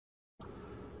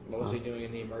What was he doing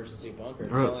in the emergency bunker?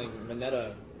 Right. Telling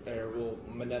Mineta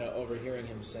overhearing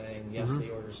him saying, yes,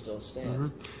 the orders still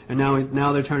stand. And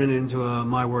now they're turning it into a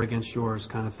my word against yours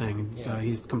kind of thing. Yeah.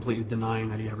 He's completely denying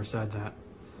that he ever said that.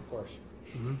 Of course.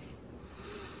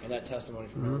 And that testimony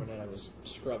from Mineta was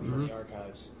scrubbed from the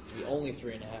archives. The only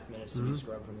 3.5 minutes to be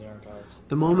scrubbed from the archives.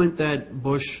 The moment that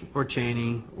Bush or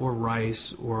Cheney or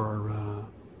Rice or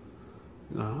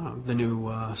the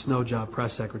new snow job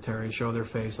press secretary show their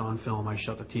face on film, I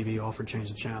shut the TV off or change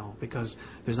the channel, because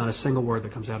there's not a single word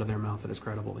that comes out of their mouth that is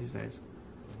credible these days.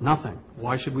 Nothing.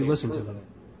 Why should we listen to them?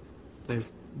 They've,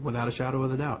 without a shadow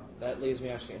of a doubt. That leads me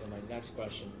actually into my next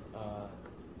question.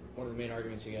 One of the main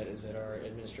arguments you get is that our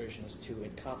administration is too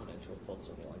incompetent to have pulled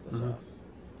something like this off.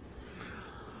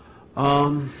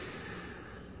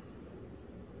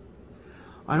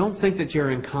 I don't think that you're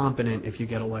incompetent if you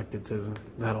get elected to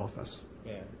that office.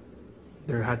 Yeah.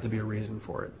 There had to be a reason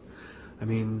for it. I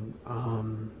mean,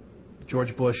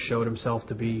 George Bush showed himself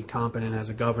to be competent as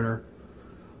a governor.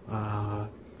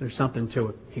 There's something to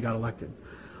it. He got elected.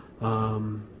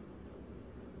 I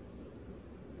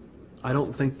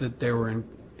don't think that they were in.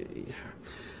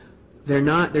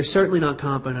 They're certainly not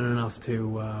competent enough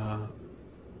to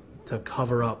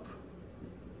cover up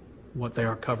what they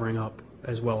are covering up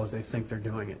as well as they think they're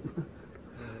doing it.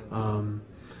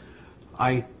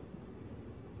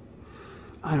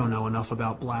 I don't know enough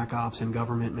about black ops in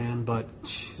government, man, but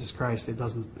Jesus Christ, it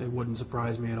wouldn't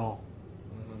surprise me at all.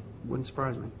 It wouldn't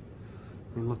surprise me.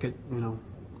 I mean, look at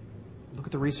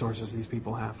the resources these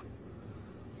people have.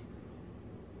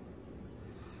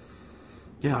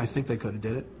 Yeah, I think they could have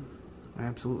did it. I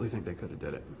absolutely think they could have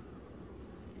did it.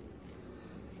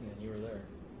 And you were there.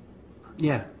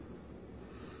 Yeah.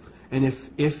 And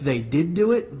if they did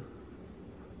do it,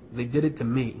 they did it to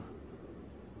me.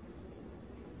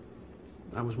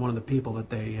 I was one of the people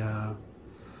that they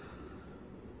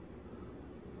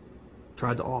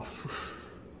tried to off.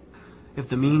 If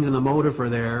the means and the motive are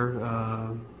there,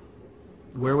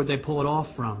 where would they pull it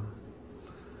off from?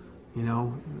 You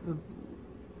know,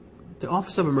 the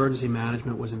Office of Emergency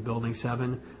Management was in Building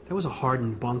 7. That was a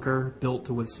hardened bunker built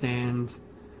to withstand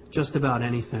just about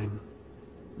anything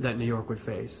that New York would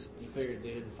face. You figured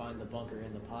they didn't find the bunker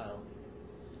in the pile.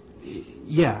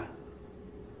 Yeah.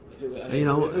 If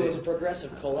it was a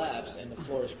progressive collapse and the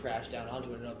floors crashed down onto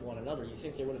one another, you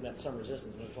think they would have met some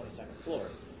resistance on the 22nd floor.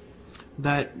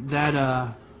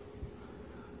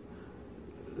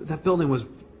 That building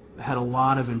had a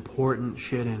lot of important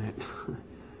shit in it.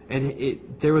 And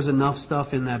there was enough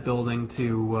stuff in that building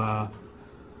to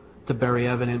bury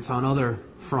evidence on other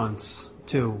fronts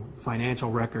too, financial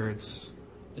records,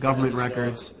 government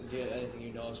records. Do you have anything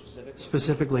you know of specifically?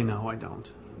 Specifically, no, I don't.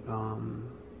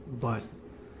 But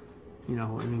I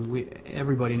mean,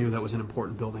 everybody knew that was an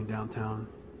important building downtown.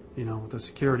 You know, the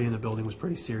security in the building was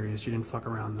pretty serious. You didn't fuck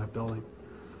around in that building.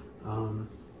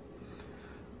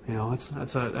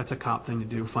 That's a cop thing to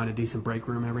do. Find a decent break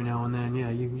room every now and then. Yeah,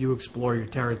 you explore your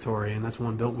territory, and that's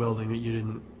one built building that you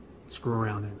didn't screw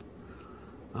around in.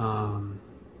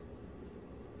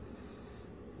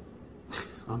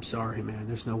 I'm sorry, man.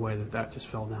 There's no way that just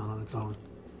fell down on its own.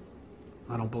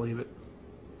 I don't believe it.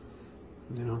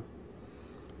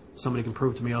 Somebody can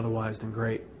prove to me otherwise, then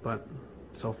great. But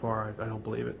so far, I don't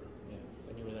believe it. Yeah,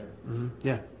 and you were there.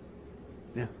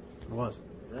 Yeah, I was.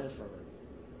 You ran from it.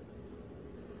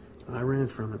 I ran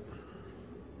from it.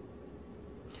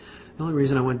 The only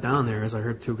reason I went down there is I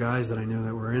heard two guys that I knew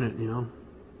that were in it,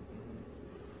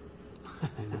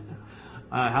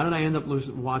 How did I end up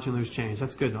watching Loose Change?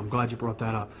 That's good. I'm glad you brought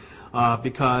that up.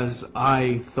 Because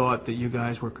I thought that you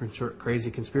guys were crazy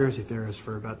conspiracy theorists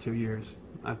for about 2 years.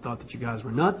 I thought that you guys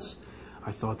were nuts.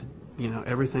 I thought that,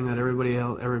 everything that everybody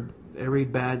else, every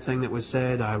bad thing that was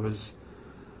said, I was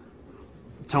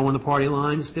towing the party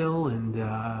line still, and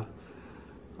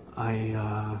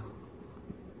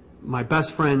my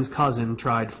best friend's cousin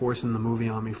tried forcing the movie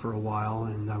on me for a while,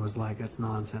 and I was like, that's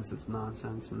nonsense, it's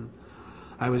nonsense. And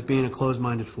I was being a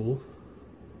closed-minded fool.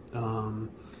 And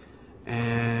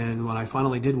when I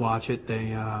finally did watch it,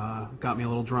 they got me a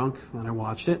little drunk, and I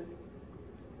watched it.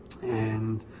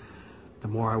 And the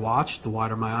more I watched, the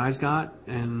wider my eyes got,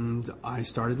 and I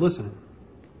started listening.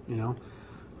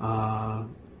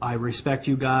 I respect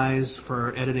you guys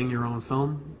for editing your own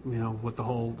film, with the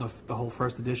whole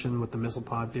first edition with the missile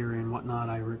pod theory and whatnot.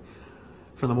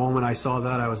 For the moment I saw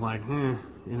that, I was like,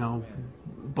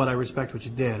 but I respect what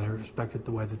you did. I respected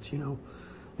the way that, I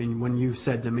mean, when you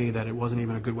said to me that it wasn't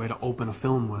even a good way to open a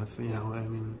film with,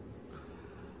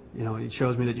 it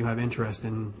shows me that you have interest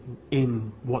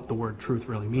in what the word truth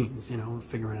really means,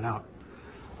 figuring it out.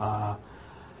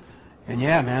 And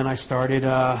yeah, man, I started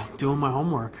doing my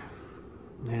homework.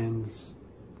 And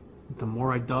the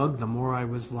more I dug, the more I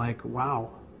was like,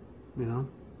 wow, you know.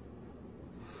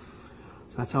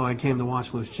 So that's how I came to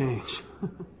watch Loose Change.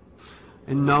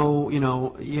 And no, you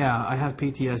know, yeah, I have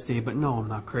PTSD, but no, I'm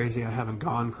not crazy. I haven't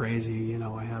gone crazy. You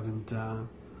know, I haven't.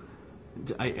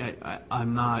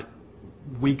 I'm not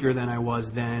weaker than I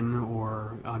was then,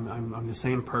 or I'm the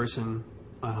same person.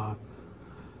 I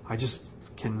just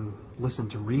can listen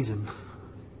to reason.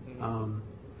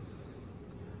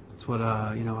 That's what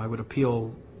you know. I would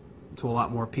appeal to a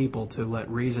lot more people to let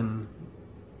reason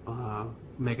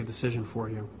make a decision for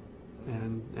you,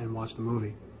 and watch the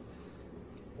movie.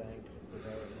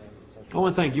 I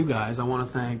want to thank you guys. I want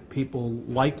to thank people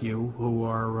like you who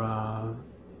are.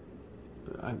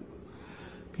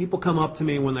 People come up to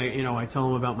me when they, you know, I tell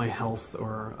them about my health.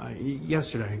 Or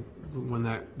yesterday, when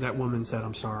that woman said,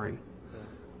 "I'm sorry,"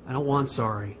 I don't want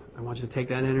sorry. I want you to take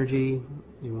that energy.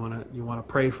 You want to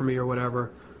pray for me or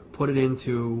whatever. Put it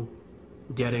into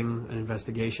getting an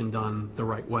investigation done the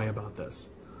right way about this.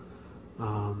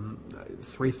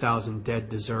 3,000 dead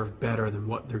deserve better than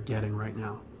what they're getting right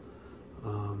now.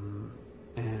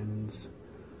 And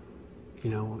you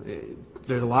know,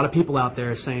 there's a lot of people out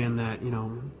there saying that, you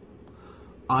know,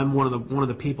 I'm one of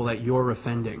the people that you're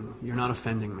offending. You're not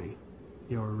offending me.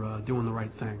 You're doing the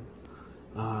right thing.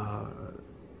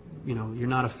 You know, you're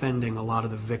not offending a lot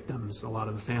of the victims, a lot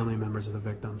of the family members of the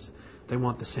victims. They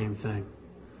want the same thing.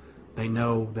 They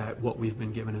know that what we've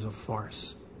been given is a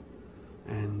farce,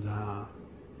 and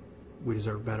we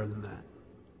deserve better than that.